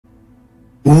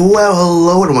Well,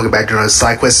 hello and welcome back to another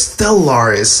Sidekuest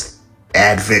Stellaris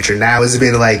adventure. Now, it's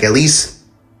been like at least,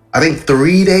 I think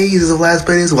 3 days since I last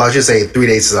played this. Well, I should say 3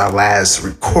 days since I last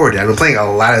recorded. I've been playing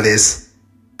a lot of this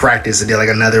practice and did like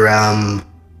another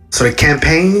sort of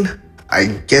campaign, I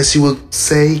guess you would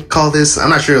say, call this.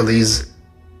 I'm not sure if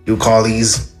you call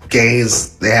these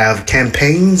games, they have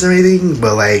campaigns or anything,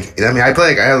 but like, I mean, I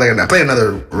play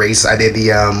another race. I did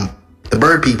the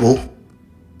bird people,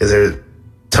 because they're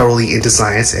totally into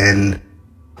science, and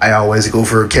I always go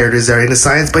for characters that are into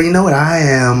science. But you know what? I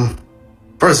am.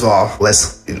 First of all,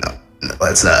 let's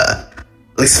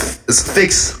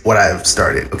fix what I've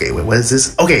started. Okay, wait, what is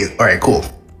this? Okay, all right, cool.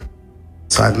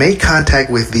 So I've made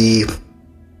contact with the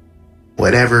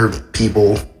whatever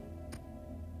people.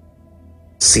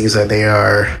 Seems like they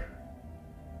are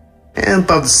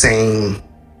about the same.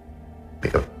 We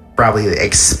could probably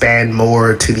expand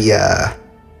more to the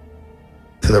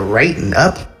right and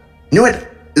up. You know what?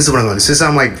 This is what I'm going to do.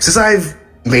 Since I've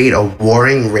made a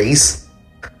warring race,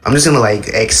 I'm just gonna like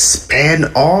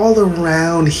expand all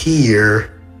around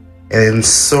here and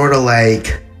sort of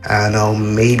like, I don't know,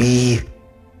 maybe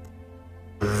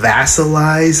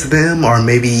vassalize them, or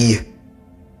maybe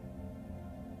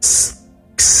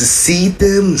seed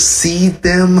them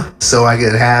so I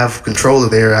could have control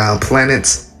of their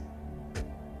planets.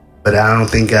 But I don't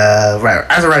think, right,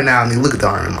 as of right now, I mean, look at the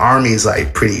army. Army is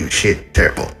like pretty shit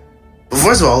terrible. But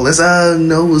first of all, let's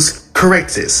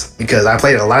correct this, because I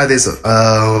played a lot of this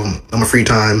on my free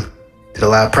time, did a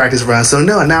lot of practice runs. So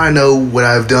now I know what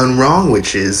I've done wrong,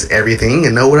 which is everything,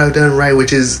 and know what I've done right,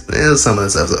 which is some of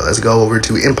the stuff. So let's go over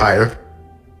to Empire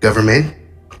Government.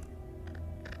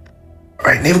 All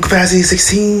right, naval capacity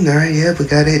 16. All right, yeah, we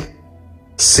got it.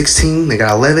 16. They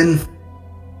got 11.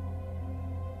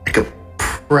 I could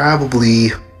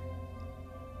probably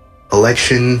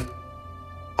election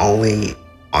only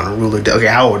on ruler. Okay,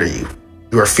 how old are you?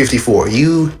 You are 54.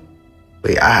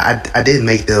 Wait, I did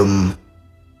make them.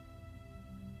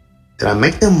 Did I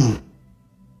make them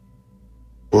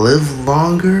live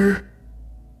longer?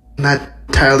 Not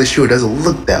entirely sure. It doesn't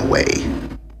look that way.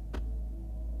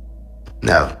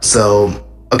 No. So,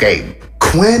 okay,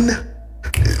 Quinn,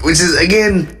 which is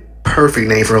again perfect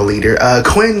name for a leader.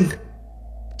 Quinn,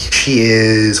 she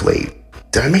is. Wait,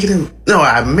 did I make it? No,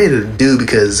 I made it a dude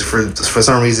because for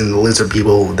some reason the lizard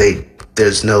people,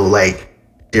 there's no like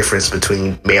difference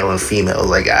between male and female.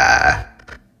 Like I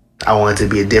wanted to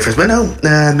be a difference, but no,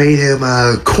 I made him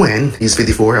Quinn. He's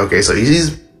 54. Okay, so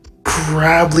he's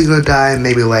probably gonna die in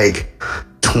maybe like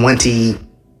 20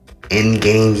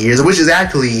 in-game years, which is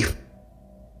actually,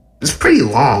 it's pretty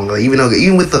long. Like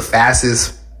even with the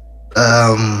fastest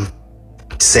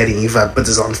setting, if I put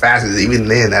this on fastest, even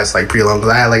then that's like pretty long.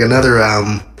 Because I had like another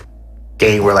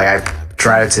game where like I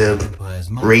tried to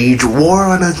wage war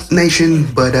on a nation,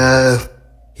 but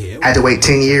had to wait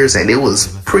 10 years, and it was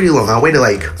pretty long. I waited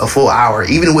like a full hour,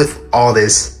 even with all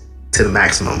this, to the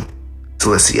maximum.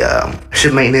 So let's see,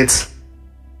 ship maintenance,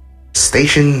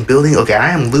 station building. Okay,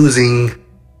 I am losing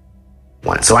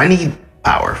one, so I need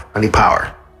power.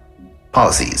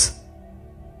 Policies.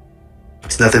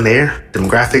 There's nothing there.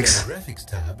 Demographics. The graphics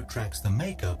tab tracks the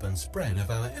makeup and spread of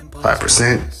our empire.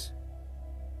 5%.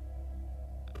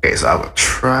 Okay, so I will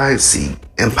try to see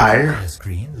Empire. The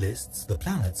screen lists the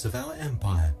planets of our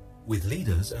empire with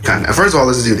leaders. First of all,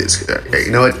 let's do this. Okay,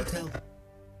 you know what?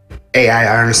 Hey,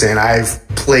 I understand. I've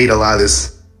played a lot of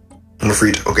this. I'm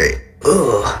afraid. Okay.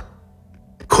 Ugh.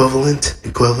 Equivalent.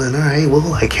 All right.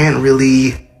 Well, I can't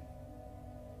really.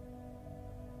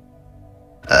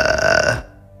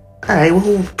 All right.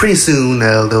 Well, pretty soon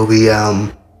they'll be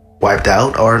wiped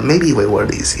out, or maybe wait. What are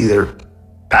these? Either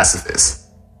pacifists.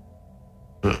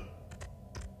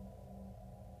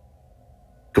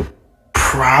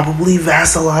 Probably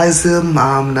vassalize them.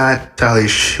 I'm not entirely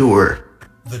sure.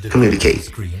 Communicate.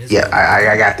 Yeah,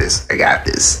 I got this. I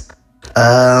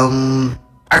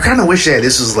kind of wish that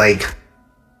this was like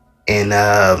in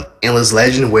Endless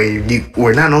Legend,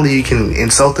 where not only you can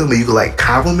insult them, but you can like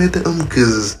compliment them,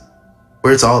 because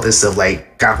where's all this stuff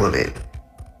like compliment?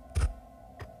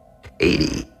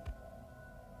 80.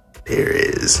 There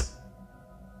is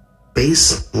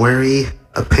base, worry,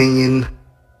 opinion,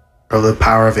 or the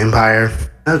power of empire.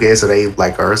 Okay, so they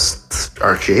like our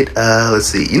shit. Let's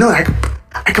see. You know what?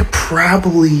 I could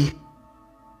probably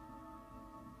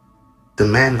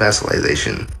demand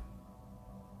vassalization.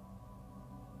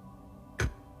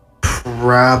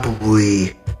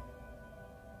 Probably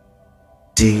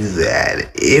do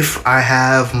that if I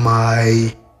have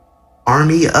my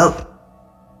army up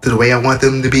to the way I want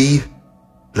them to be.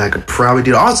 And I could probably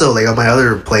do. Also, like on my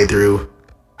other playthrough,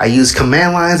 I use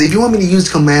command lines. If you want me to use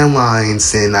command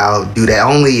lines, then I'll do that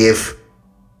only if,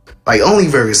 like, only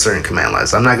very certain command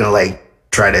lines. I'm not gonna like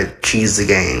try to cheese the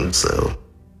game. So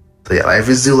yeah, like if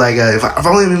it's do like if I'm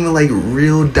only in like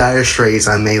real dire straits,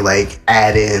 I may like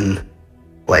add in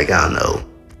like, I don't know,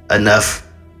 enough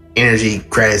energy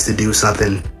credits to do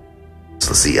something. So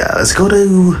let's see. Let's go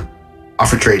to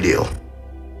offer trade deal.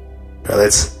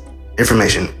 Let's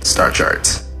information star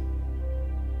charts.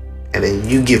 And then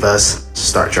you give us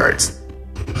star charts.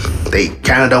 They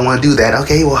kind of don't want to do that.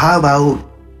 Okay, well, how about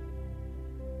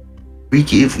we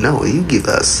give? No, you give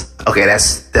us. Okay,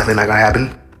 that's definitely not gonna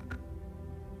happen.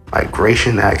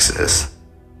 Migration access.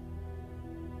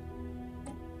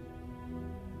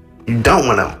 You don't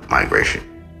want a migration.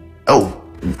 Oh,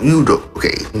 you do.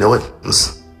 Okay, you know what?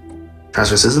 Let's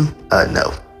transfer system.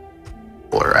 No.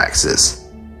 Border access.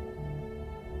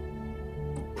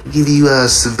 Give you a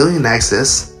civilian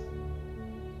access.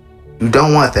 You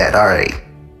don't want that. All right.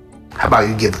 How about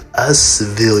you give us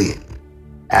civilian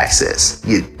access?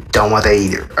 You don't want that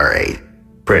either. All right.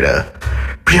 Pretty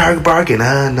hard bargain.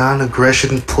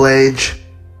 Non-aggression pledge.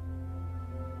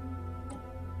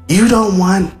 You don't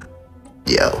want.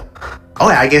 Yo. Oh,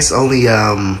 I guess only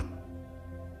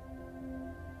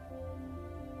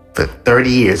for 30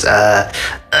 years.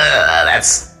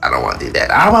 That's, I don't want to do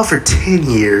that. How about for 10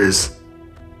 years?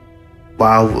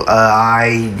 While I,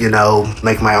 you know,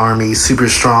 make my army super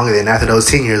strong, and then after those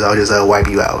 10 years, I'll just wipe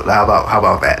you out. How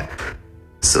about that?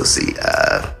 So see,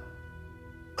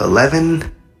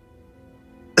 11.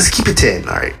 Let's keep it 10.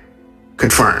 All right,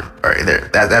 confirm. All right, there.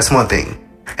 That's one thing.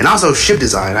 And also ship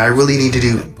design. I really need to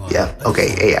do. Yeah. Okay.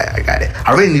 Hey, I got it.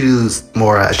 I really need to do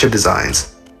more ship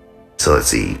designs. So let's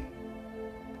see.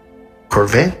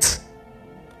 Corvettes.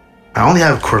 I only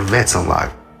have Corvettes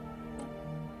unlocked.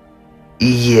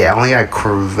 Yeah, I only got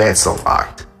Corvettes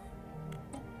unlocked.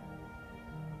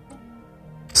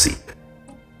 Let's see.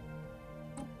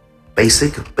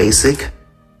 Basic.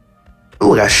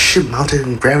 Oh, I got ship mounted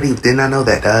in gravity. Did not know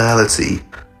that. Let's see.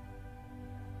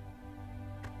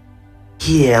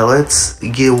 Yeah, let's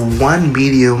get one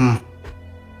medium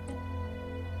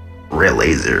red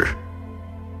laser.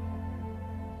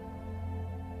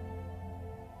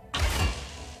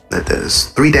 That does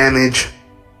 3 damage.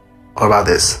 What about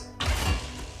this?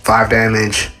 5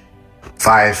 damage,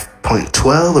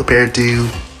 5.12 compared to.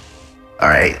 All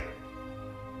right,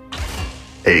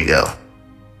 there you go.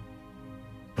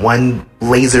 1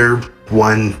 laser,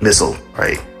 1 missile. All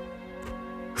right,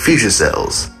 fusion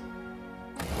cells.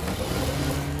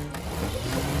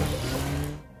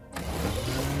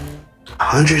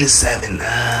 $107.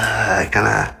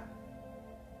 Kinda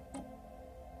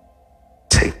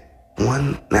take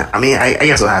 1. Nah, I mean, I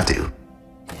guess I'll have to.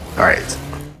 All right.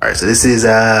 Alright, so this is,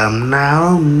 I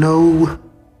don't know.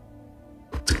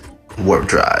 Warp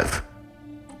drive.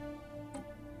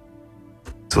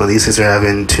 So one of these things are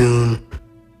having tune.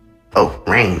 Oh,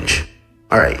 range.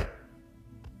 Alright.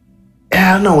 Yeah,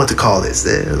 I don't know what to call this.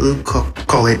 We'll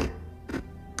call it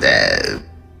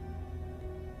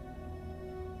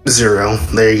 0.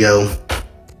 There you go.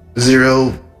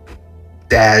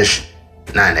 0-9X.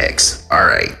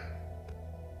 Alright.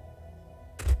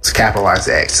 Let's capitalize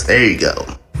X. There you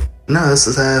go. No, this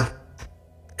is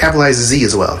capitalize Z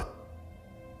as well.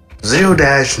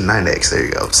 0-9X. There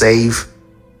you go. Save.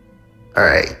 All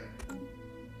right.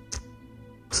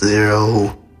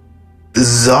 0.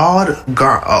 Zod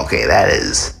Gar. Okay, that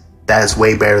is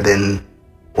way better than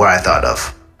what I thought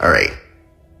of. All right.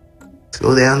 Let's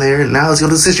go down there. Now let's go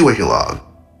to the situation log.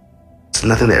 There's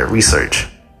nothing there. Research.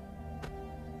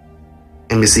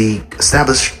 Embassy.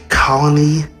 Establish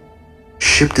colony.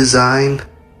 Ship design.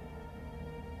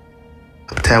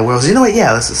 Habitat worlds. You know what?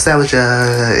 Yeah, let's establish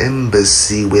a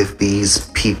embassy with these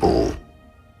people.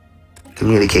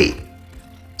 Communicate.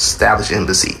 Establish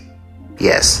embassy.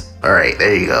 Yes. All right.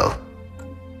 There you go.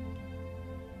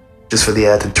 Just for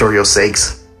the tutorial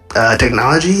sakes.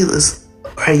 Technology. Let's.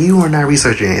 All right, you are not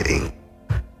researching anything.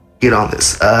 Get on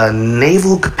this.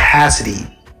 Naval capacity.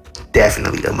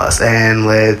 Definitely a must. And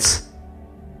let's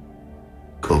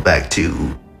go back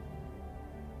to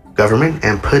government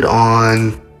and put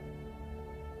on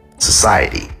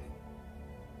society.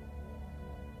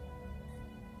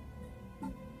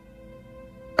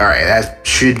 All right, that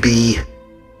should be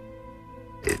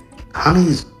it. How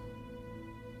many?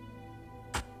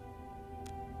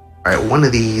 All right, one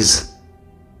of these.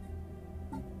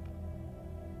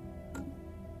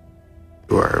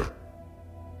 Or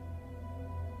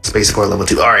spaceport level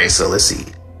 2. All right, so let's see.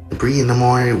 Debris in the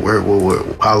morning.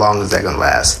 How long is that gonna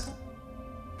last?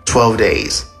 12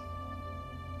 days.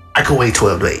 I could wait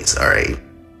 12 days. All right.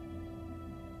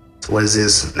 So what is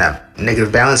this? Now,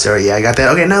 negative balance area. Yeah, I got that.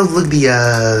 Okay, now look at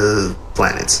the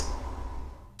planets.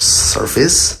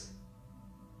 Surface.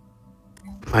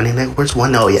 Mining networks.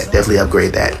 One. Oh yeah, definitely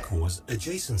upgrade that. Cause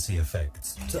adjacency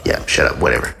effects. Yeah, shut up.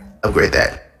 Whatever. Upgrade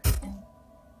that.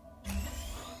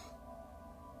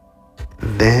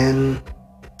 Then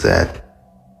that.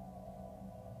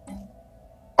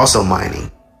 Also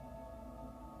mining.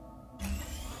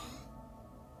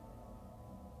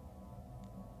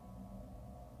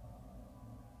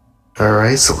 All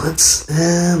right, so let's.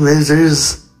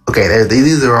 There's okay.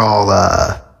 These are all.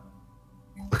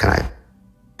 What can I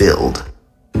build?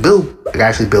 I can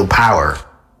actually build power,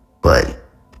 but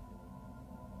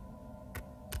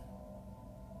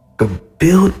I can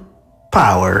build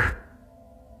power,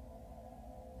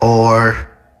 or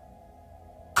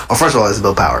first of all, let's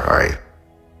build power. All right,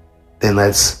 then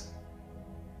let's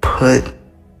put.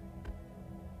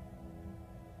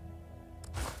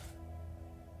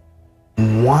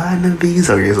 One of these.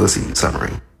 Okay, so let's see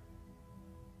summary.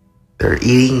 They're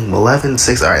eating 11,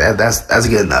 6. All right, that's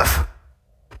good enough.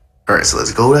 All right, so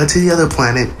let's go to the other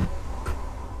planet.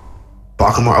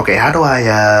 Baltimore. Okay, how do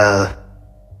I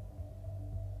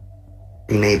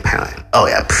rename planet? Oh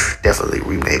yeah, definitely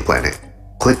rename planet.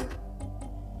 Click.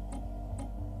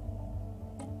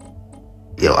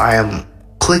 Yo, I am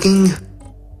clicking.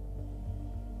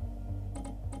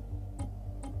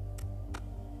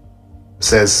 It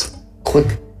says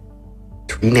click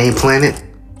to rename planet.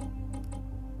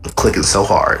 I'm clicking so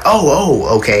hard.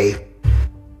 Oh, okay.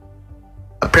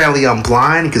 Apparently I'm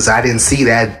blind because I didn't see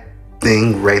that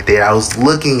thing right there. I was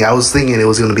thinking it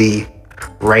was gonna be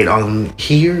right on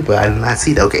here, but I did not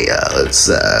see that. Okay, let's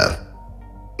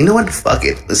you know what? Fuck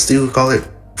it. Call it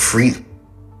free.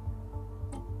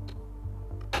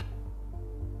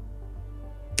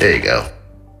 There you go.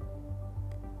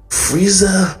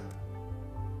 Frieza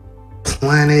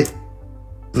planet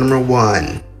number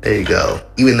 1. There you go.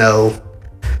 Even though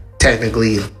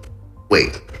technically,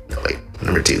 wait,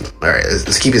 number 2. All right,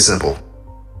 let's keep it simple.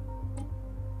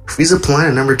 Frieza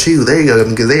planet number 2. There you go.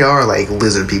 Because they are like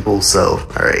lizard people. So,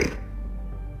 all right.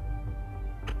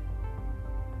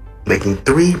 Making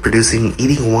 3, producing,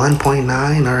 eating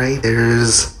 1.9. All right,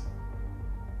 there's.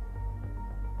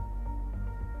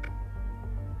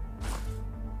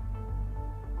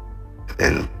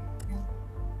 Then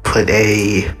put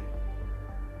a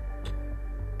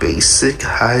basic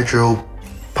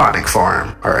hydroponic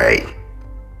farm. All right.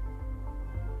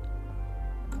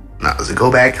 Now let's go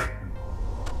back.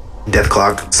 Death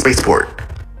Clock Spaceport.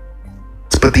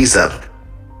 Let's put these up.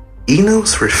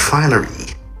 Enos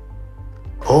Refinery.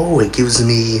 Oh, it gives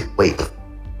me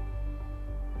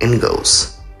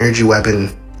Ingos. Energy weapon.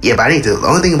 Yeah, but the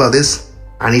only thing about this,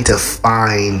 I need to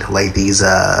find like these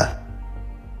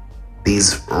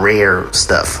rare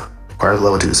stuff. Requires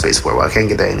level 2 spaceport. Well, I can't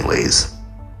get that anyways.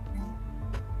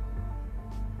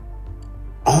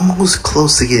 Almost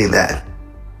close to getting that.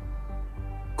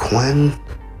 Quinn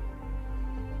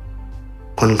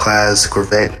class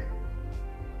Corvette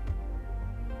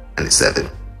 97.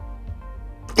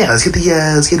 Yeah, let's get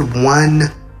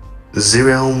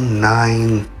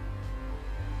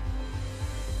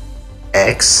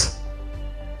 109X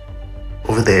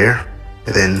over there,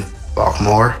 and then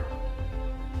Baltimore.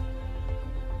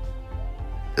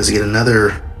 Let's get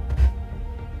another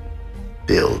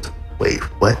build. Wait,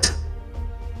 what?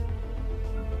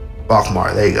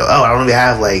 Baltimore, there you go. Oh, I don't even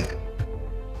have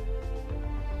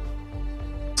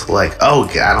oh,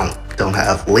 okay, I don't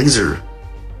have laser.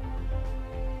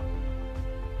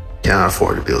 Cannot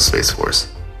afford to build Space Force.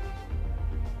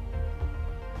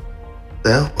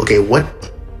 Well, okay, what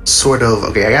sort of,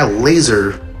 okay, I got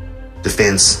laser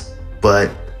defense, but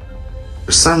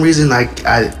for some reason I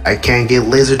can't get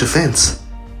laser defense.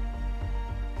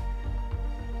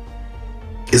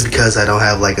 It's because I don't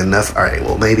have enough. All right,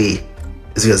 well, maybe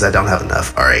it's because I don't have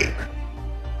enough. All right.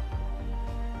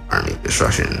 Army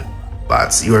construction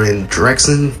bots. You are in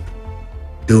Drexen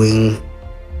doing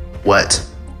what?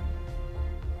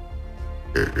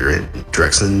 You're in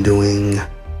Drexen doing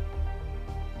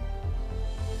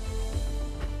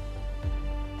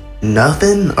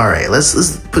nothing? All right,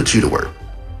 let's put you to work.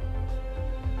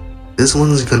 This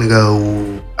one's gonna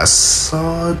go. I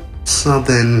saw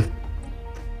something.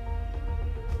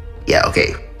 Yeah,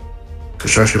 okay.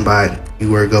 Construction bot,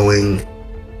 you are going.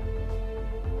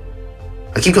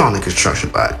 I keep calling the construction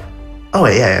bot. Oh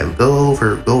wait, yeah, go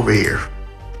over here.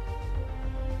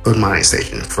 Go to mining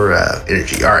station for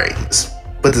energy. All right, let's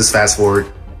put this fast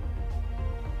forward.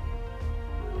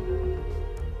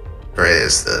 All right,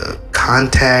 it's the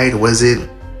contact. Was it?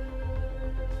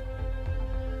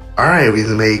 All right, we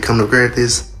may come to regret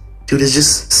this. Dude, it's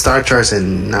just star charts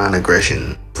and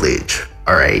non-aggression pledge.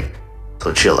 Alright?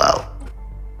 So chill out.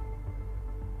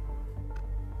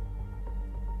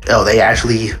 Oh, they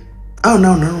actually... Oh,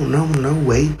 no,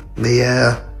 wait.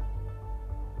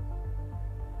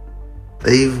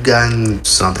 They've gotten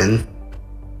something.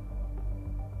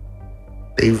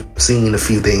 They've seen a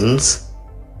few things.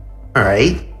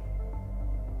 Alright.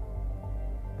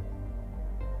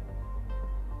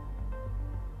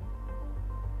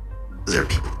 Is there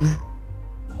people in there?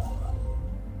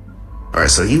 Alright,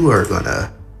 so you are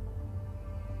gonna...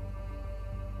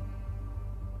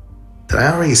 Did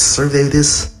I already survey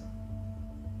this?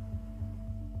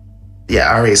 Yeah,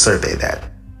 I already surveyed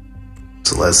that.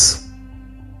 So let's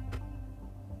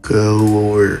go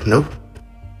over... Nope.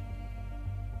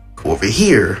 Go over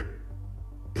here.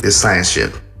 This science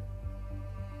ship.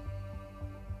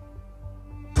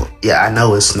 Yeah, I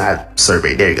know it's not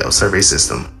survey. There you go. Survey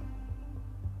system.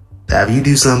 Have you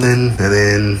do something, and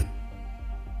then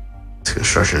it's a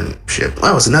construction ship.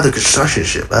 Oh, it's another construction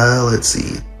ship. Let's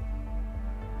see.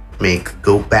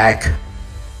 Go back.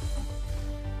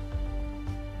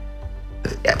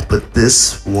 Yeah, put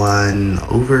this one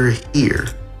over here.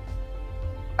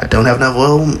 I don't have enough.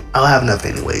 Well, I'll have enough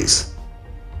anyways.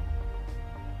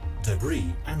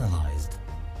 Debris analyzed.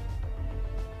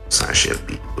 Science ship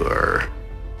or...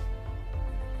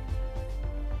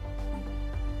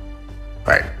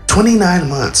 Alright, 29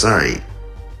 months, alright.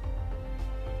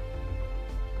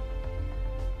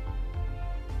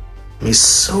 I mean,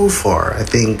 so far, I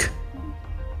think...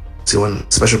 See, one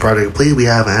special project complete, we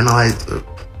have analyzed...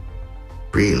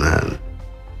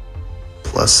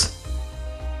 plus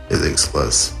physics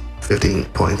plus 15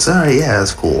 points. Alright, yeah,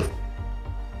 that's cool.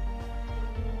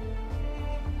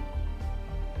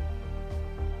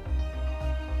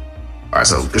 Alright,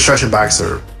 so construction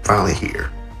boxes are finally here.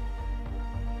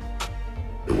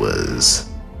 It was...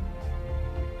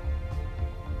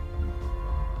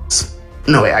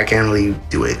 No way, I can't really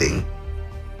do anything.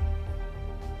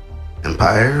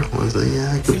 Empire? Was it?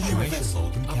 Yeah, I could...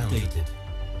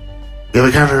 We have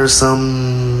encountered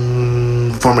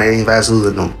some former alien vessels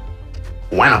that don't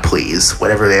wanna please,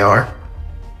 whatever they are.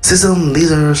 System,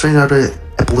 these are strange outer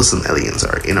epilism aliens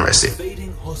are interested.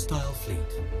 Invading hostile fleet.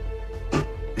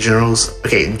 Generals,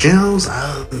 okay, generals.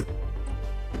 I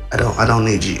don't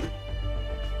need you.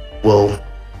 Well,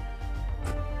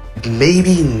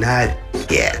 maybe not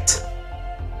yet.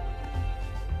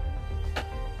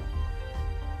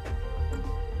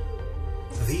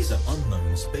 These are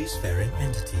unknown spacefaring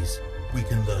entities. We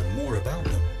can learn more about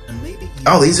them and maybe...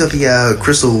 Oh, these are the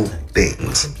crystal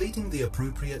things. Completing the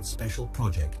appropriate special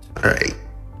project. Alright.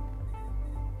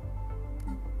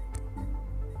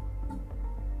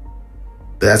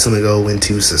 That's gonna go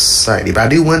into society. But I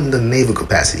do want the naval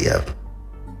capacity up.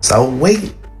 So I'll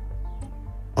wait.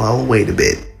 I'll wait a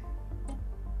bit.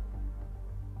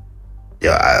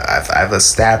 Yo, I've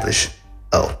established...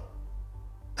 Oh.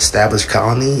 Established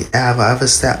colony? I've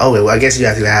established... Oh, well, I guess you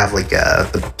have to have, like,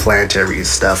 the planetary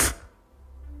stuff.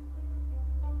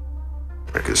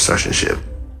 Or construction ship.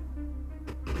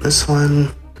 This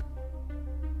one...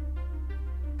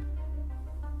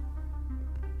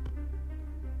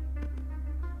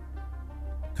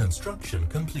 Construction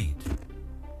complete.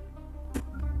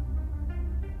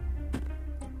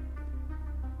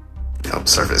 Help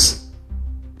surface.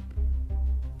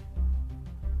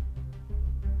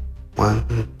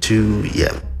 1, 2,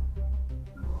 yeah.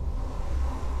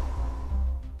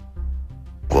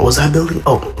 What was I building?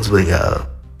 Oh, I was building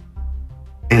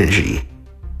energy.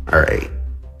 Alright.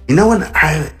 You know what?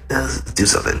 Let's do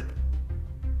something.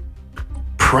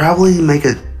 Probably make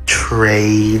a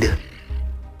trade.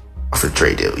 Off a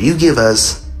trade deal. You give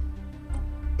us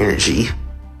energy.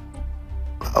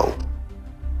 Oh.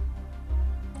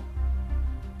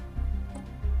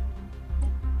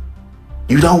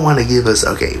 You don't want to give us...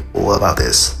 Okay, well, what about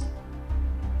this?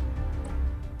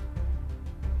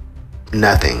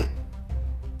 Nothing.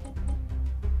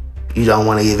 You don't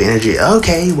want to give energy.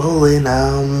 Okay, well then,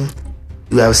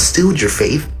 you have stilled your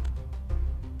faith.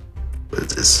 What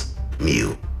is this?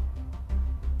 Mew.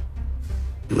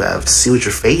 You have sealed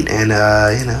your fate, and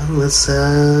you know, let's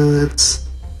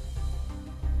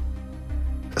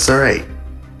that's all right.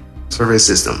 Survey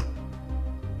system.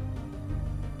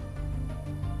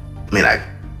 I mean, I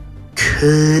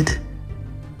could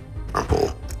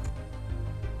purple.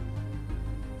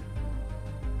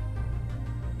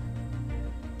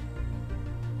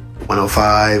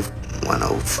 $105,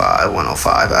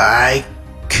 $105. I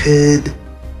could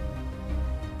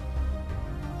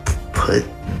put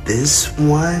this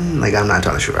one, like, I'm not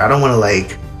entirely sure. I don't want to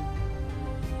like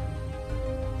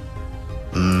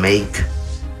make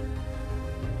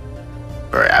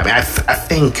mean, I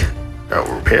think.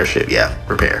 Oh, repair ship. Yeah,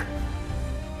 repair.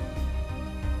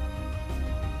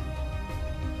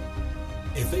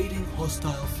 Evading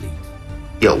hostile fleet.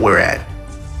 Yo, where at?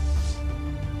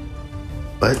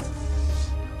 What?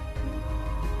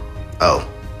 Oh,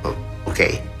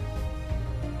 okay.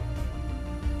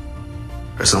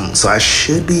 Or something. So I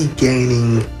should be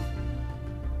gaining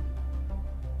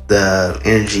the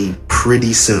energy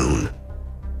pretty soon.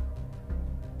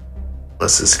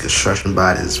 Plus this construction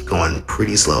bot is going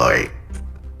pretty slow. Alright.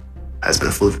 Has been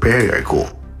fully prepared. Alright, cool.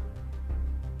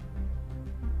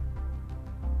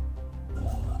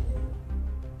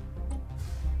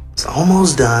 It's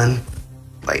almost done.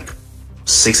 Like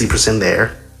 60%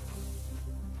 there.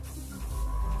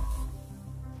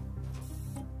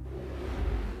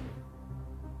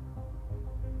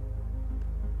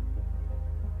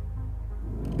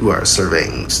 You are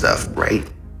surveying stuff, right?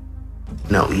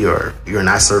 No, you're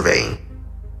not surveying.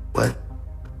 What?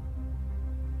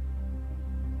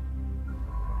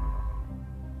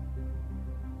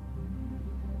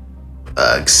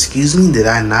 Excuse me, did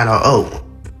I not? Oh.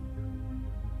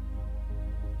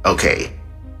 Okay.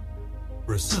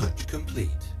 Research complete.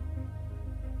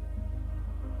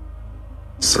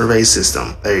 Survey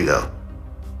system. There you go.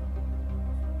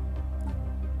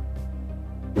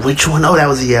 Which one? Oh, that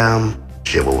was the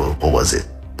shit. What was it?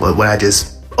 What I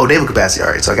just? Oh, naval capacity.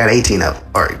 All right, so I got 18 up.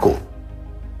 All right, cool.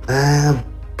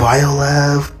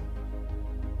 Biolab,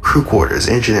 crew quarters,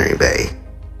 engineering bay,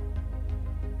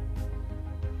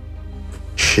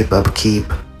 ship upkeep,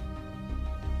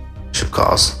 ship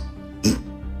costs.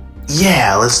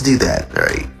 Yeah, let's do that. All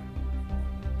right.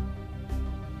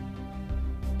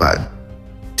 But I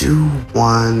do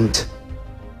want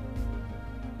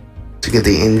to get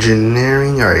the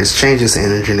engineering. All right, let's change this to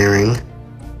engineering.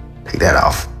 Take that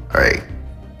off. All right.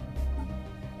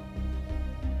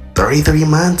 33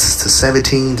 months to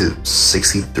 17 to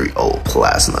 63. Oh,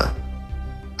 plasma.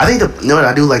 I think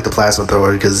I do like the plasma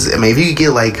thrower because I mean, if you get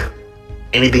like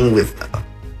anything with,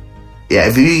 yeah,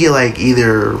 if you get like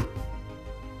either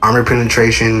armor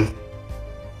penetration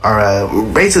or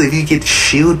basically if you get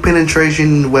shield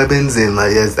penetration weapons, then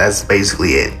like that's basically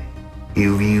it.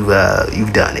 You've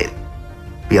done it.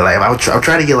 Yeah, like I'll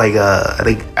try to get like I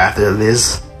think after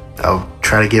this I'll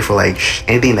try to get for like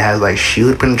anything that has like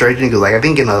shield penetration because like I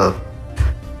think in like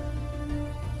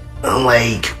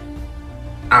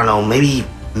I don't know, maybe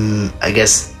I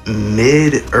guess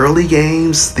early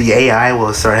games the AI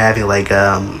will start having like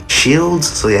shields.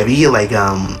 So yeah, if you get like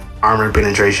armor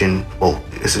penetration, well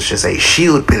this is just a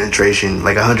shield penetration,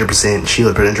 like 100%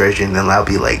 shield penetration, then that'll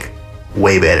be like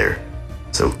way better.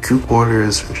 So crew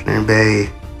quarters, engineering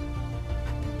bay.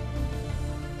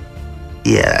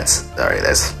 Yeah, that's alright.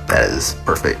 That is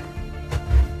perfect.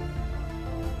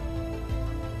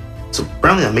 So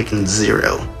probably I'm making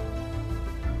 0.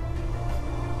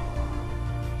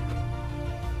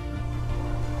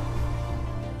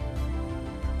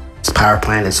 This power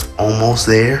plant is almost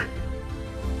there.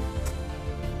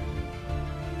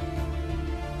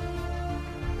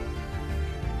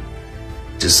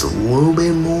 Just a little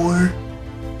bit more.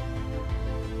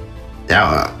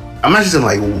 Now, I'm not just gonna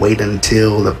like wait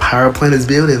until the power plant is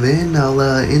built and then I'll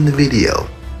end the video.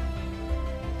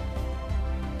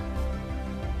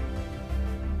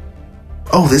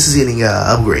 Oh, this is getting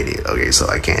upgraded. Okay, so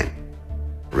I can't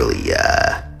really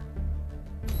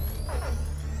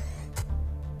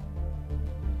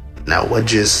now what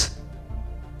just?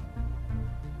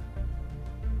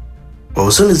 Well,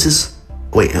 as soon as this,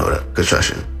 wait, hold up,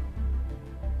 construction.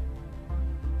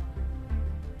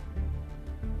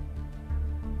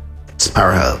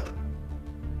 Power hub,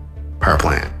 power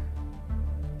plant.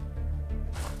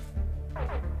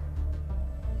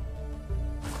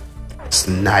 It's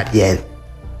not yet.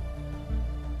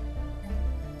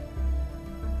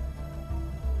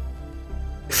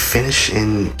 Finish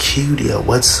in QDO.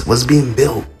 What's being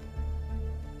built?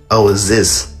 Oh, is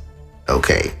this?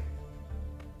 Okay.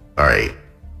 All right.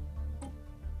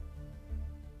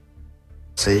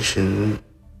 Station,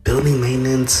 building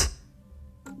maintenance.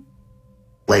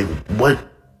 Like, what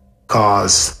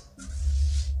caused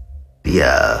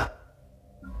the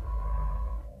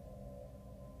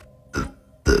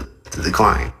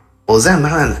decline? Well, is that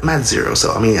I'm at 0,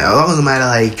 so I mean, as long as I'm at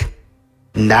like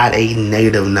not a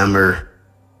negative number,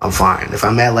 I'm fine. If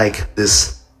I'm at like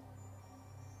this,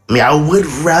 I mean, I would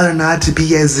rather not to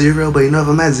be at 0, but you know, if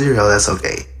I'm at 0, that's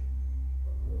okay.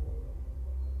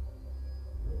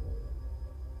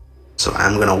 So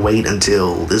I'm gonna wait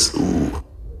until this. Ooh.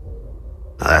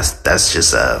 That's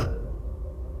just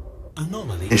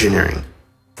engineering.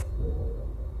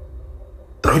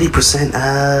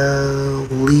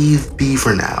 30%. Leave B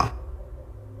for now.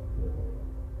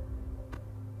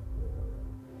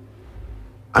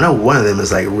 I know one of them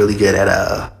is like really good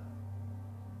at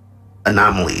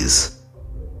anomalies.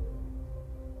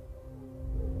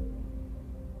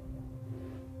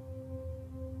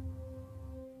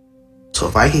 So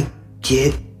if I can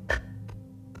get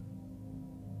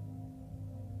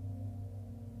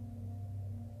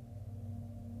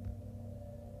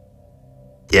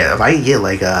if I can get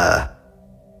like a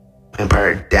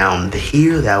vampire down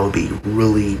here, that would be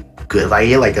really good. If I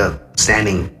get like a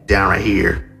standing down right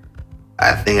here,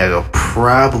 I think I could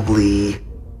probably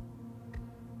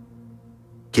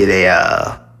get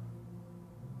a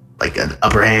like an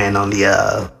upper hand on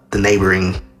the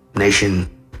neighboring nation.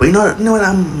 But you know what?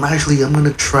 I'm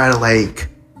gonna try to like.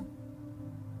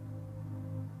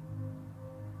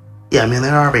 Yeah, I mean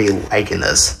they're already liking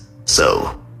us,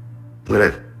 so I'm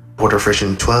gonna order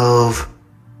friction 12.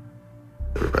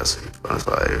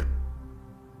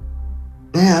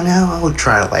 Yeah, I mean I will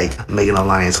try to like make an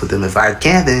alliance with them. If I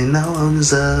can't, then no, I'll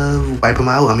just wipe them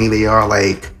out. I mean they are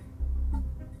like,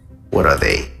 what are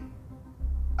they?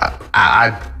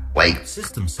 I like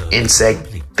insect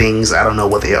things. I don't know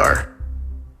what they are.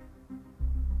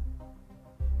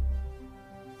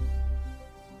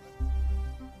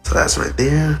 So that's right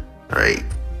there. All right.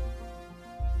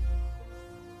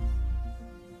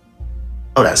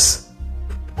 Oh, that's.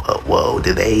 Whoa,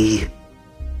 did they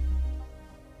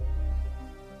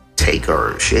take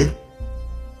our shit?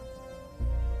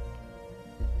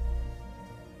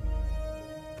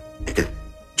 I could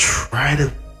try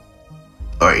to.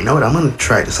 Alright, you know what? I'm gonna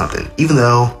try to something. Even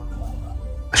though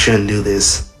I shouldn't do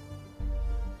this,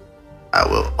 I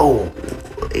will. Oh,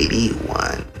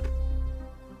 81.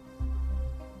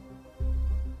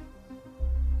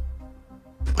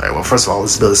 Alright, well, first of all,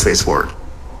 let's build a spaceport.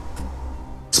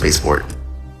 Spaceport.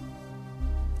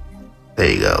 There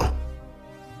you go.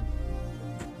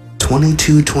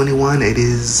 2221, it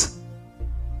is.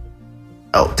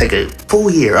 Oh, take a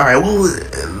full year. Alright, well,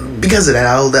 because of that,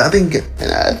 I think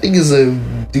it's a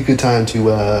good time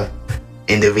to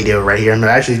end the video right here. I'm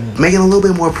actually making a little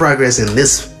bit more progress in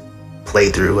this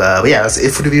playthrough. But yeah, that's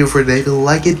it for the video for today. If you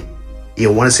like it,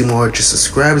 you want to see more, just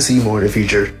subscribe to see more in the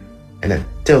future. And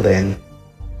until then,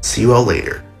 see you all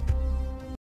later.